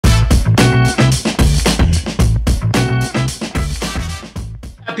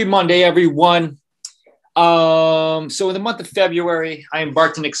Happy Monday, everyone. So in the month of February, I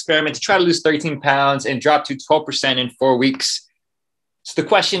embarked on an experiment to try to lose 13 pounds and drop to 12% in 4 weeks. So the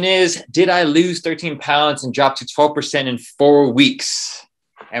question is, did I lose 13 pounds and drop to 12% in 4 weeks?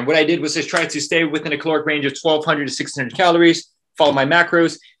 And what I did was just try to stay within a caloric range of 1,200 to 1,600 calories, follow my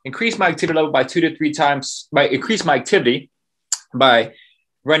macros, increase my activity level by 2 to 3 times, increase my activity by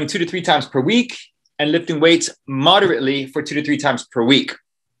running 2 to 3 times per week and lifting weights moderately for 2 to 3 times per week.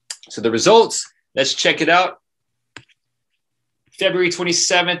 So the results, let's check it out. February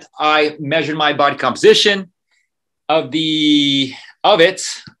 27th, I measured my body composition of it.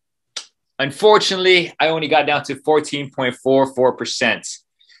 Unfortunately, I only got down to 14.44%.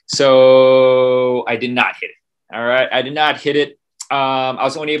 So I did not hit it. All right. I did not hit it. I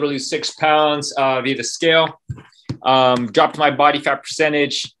was only able to lose 6 pounds via the scale. Dropped my body fat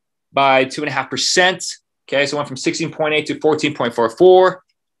percentage by 2.5%. Okay. So I went from 16.8 to 14.44.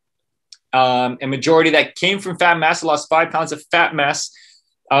 A majority that came from fat mass. I lost 5 pounds of fat mass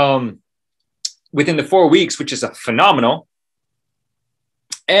within the 4 weeks, which is a phenomenal.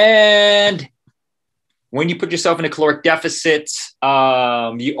 And when you put yourself in a caloric deficit,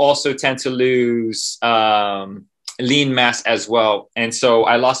 you also tend to lose lean mass as well. And so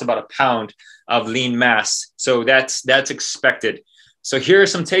I lost about 1 pound of lean mass. So that's expected. So here are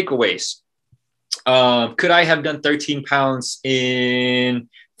some takeaways. Could I have done 13 pounds in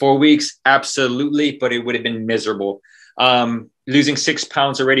 4 weeks? Absolutely, but it would have been miserable. Losing 6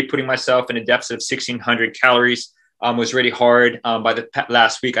 pounds already, putting myself in a deficit of 1,600 calories was really hard. By the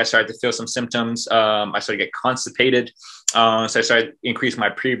last week, I started to feel some symptoms. I started to get constipated. So I started to increase my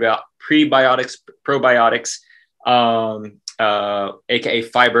probiotics, aka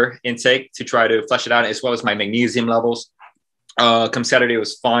fiber intake, to try to flush it out, as well as my magnesium levels. Come Saturday, it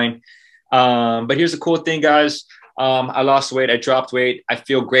was fine. But here's the cool thing, guys. I lost weight. I dropped weight. I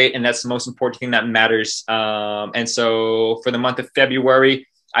feel great. And that's the most important thing that matters. And so for the month of February,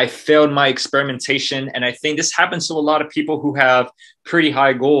 I failed my experimentation. And I think this happens to a lot of people who have pretty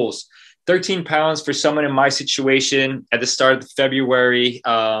high goals. 13 pounds for someone in my situation at the start of February,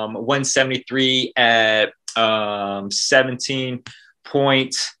 173 at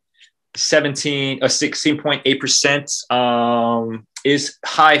 16.8% is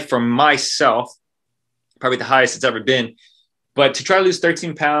high for myself. Probably the highest it's ever been. But to try to lose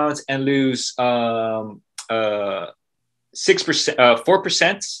 13 pounds and lose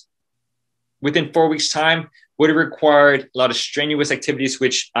 4% within 4 weeks' time would have required a lot of strenuous activities,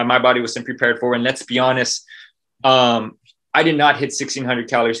 which my body wasn't prepared for. And let's be honest, I did not hit 1,600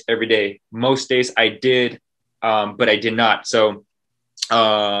 calories every day. Most days I did, but I did not. So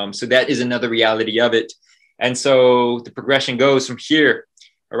that is another reality of it. And so the progression goes from here.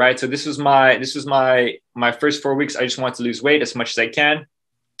 All right. So this was my first 4 weeks. I just want to lose weight as much as I can.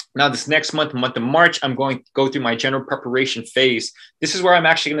 Now, this next month of March, I'm going to go through my general preparation phase. This is where I'm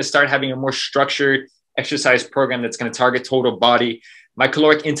actually going to start having a more structured exercise program that's going to target total body. My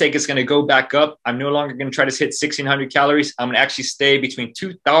caloric intake is going to go back up. I'm no longer going to try to hit 1,600 calories. I'm going to actually stay between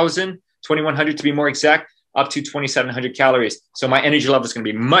 2,000, 2,100 to be more exact, up to 2,700 calories. So my energy level is going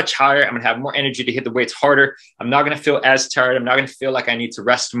to be much higher. I'm going to have more energy to hit the weights harder. I'm not going to feel as tired. I'm not going to feel like I need to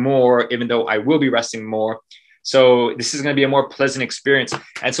rest more, even though I will be resting more. So this is going to be a more pleasant experience.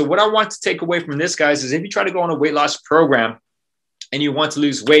 And so what I want to take away from this, guys, is if you try to go on a weight loss program and you want to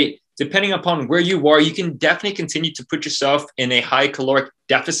lose weight, depending upon where you are, you can definitely continue to put yourself in a high caloric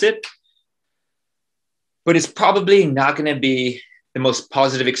deficit, but it's probably not going to be the most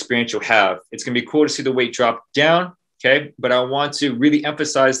positive experience you'll have. It's going to be cool to see the weight drop down. Okay. But I want to really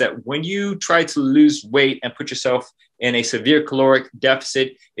emphasize that when you try to lose weight and put yourself in a severe caloric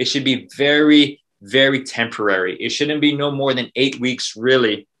deficit, it should be very, very temporary. It shouldn't be no more than 8 weeks,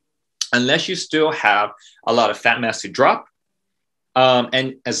 really, unless you still have a lot of fat mass to drop.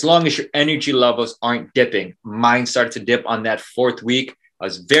 And as long as your energy levels aren't dipping. Mine started to dip on that 4th week. I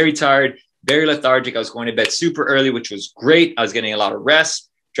was very tired, very lethargic. I was going to bed super early, which was great. I was getting a lot of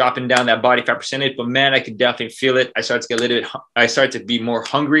rest, dropping down that body fat percentage, but man, I could definitely feel it. I started to be more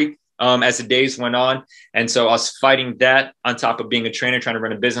hungry as the days went on. And so I was fighting that on top of being a trainer, trying to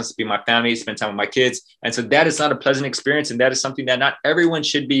run a business, be my family, spend time with my kids. And so that is not a pleasant experience. And that is something that not everyone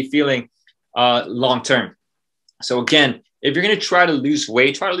should be feeling long-term. So again, if you're going to try to lose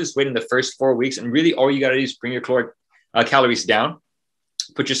weight in the first 4 weeks. And really all you got to do is bring your caloric calories down,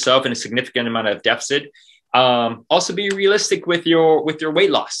 put yourself in a significant amount of deficit. Also be realistic with your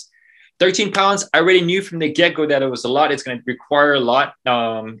weight loss. 13 pounds, I already knew from the get-go that it was a lot. It's going to require a lot.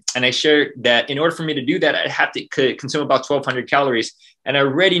 And I shared that in order for me to do that, I'd have to consume about 1,200 calories. And I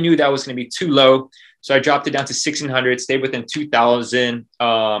already knew that was going to be too low. So I dropped it down to 1600, stayed within 2000,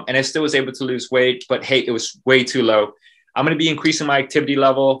 and I still was able to lose weight, but hey, it was way too low. I'm going to be increasing my activity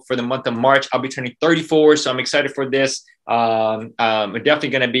level for the month of March. I'll be turning 34, so I'm excited for this. I'm definitely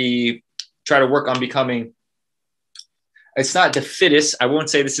going to be try to work on becoming, it's not the fittest. I won't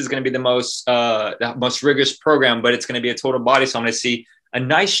say this is going to be the most rigorous program, but it's going to be a total body. So I'm going to see a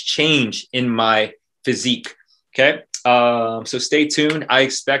nice change in my physique. Okay. So stay tuned. I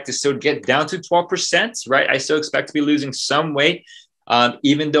expect to still get down to 12%, right? I still expect to be losing some weight.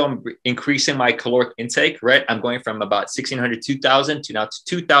 Even though I'm increasing my caloric intake, right? I'm going from about 1600, 2000 to now to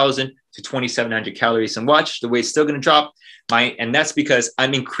 2000 to 2700 calories. And watch, the weight's still going to drop. And that's because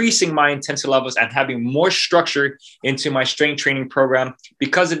I'm increasing my intensity levels and having more structure into my strength training program.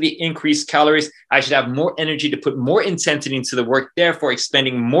 Because of the increased calories, I should have more energy to put more intensity into the work, therefore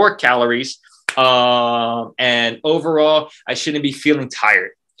expending more calories. And overall, I shouldn't be feeling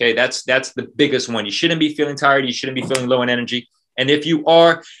tired. Okay, that's the biggest one. You shouldn't be feeling tired. You shouldn't be feeling low in energy. And if you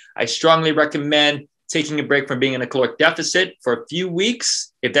are, I strongly recommend taking a break from being in a caloric deficit for a few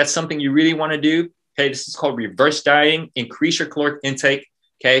weeks. If that's something you really want to do, okay, this is called reverse dieting. Increase your caloric intake,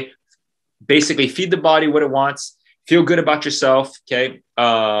 okay? Basically, feed the body what it wants. Feel good about yourself, okay?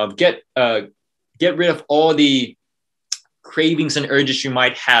 Get rid of all the cravings and urges you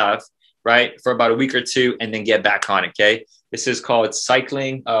might have, right, for about a week or two, and then get back on it, okay? This is called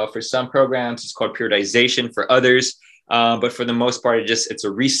cycling for some programs. It's called periodization for others. But for the most part, it's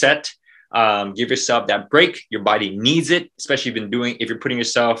a reset. Give yourself that break. Your body needs it, especially if you're putting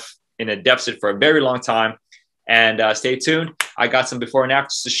yourself in a deficit for a very long time. And stay tuned. I got some before and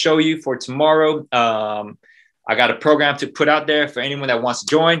afters to show you for tomorrow. I got a program to put out there for anyone that wants to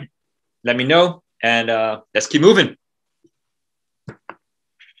join. Let me know, and let's keep moving.